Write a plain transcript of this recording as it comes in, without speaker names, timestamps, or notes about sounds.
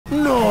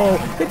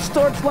It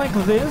starts like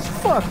this?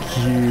 Fuck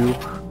you.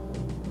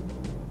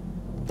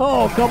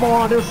 Oh, come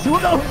on, there's two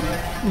of them.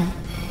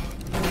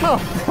 Oh,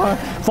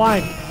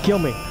 fine, kill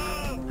me.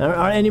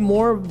 Are any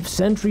more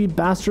sentry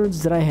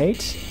bastards that I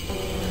hate?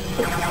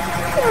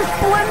 There's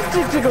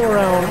plenty to go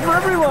around for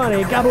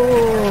everybody.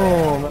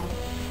 Kaboom!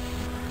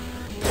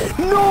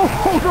 No,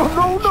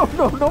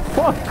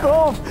 fuck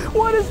off!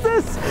 What is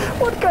this?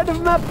 What kind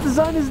of map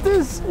design is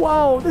this?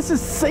 Wow, this is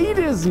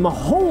sadism!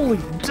 Holy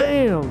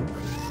damn!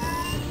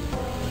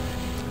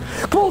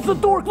 Close the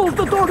door! No,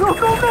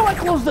 I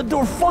closed the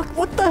door! Fuck,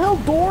 what the hell,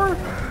 door?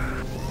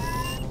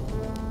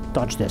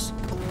 Dodge this.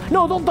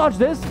 No, don't dodge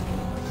this!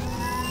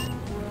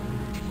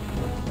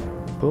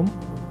 Boom.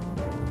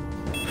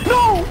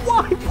 No!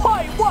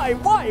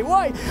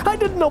 Why? I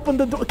didn't open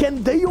the door.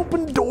 Can they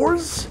open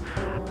doors?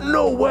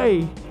 No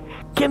way.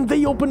 Can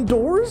they open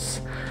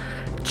doors?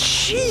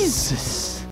 Jesus.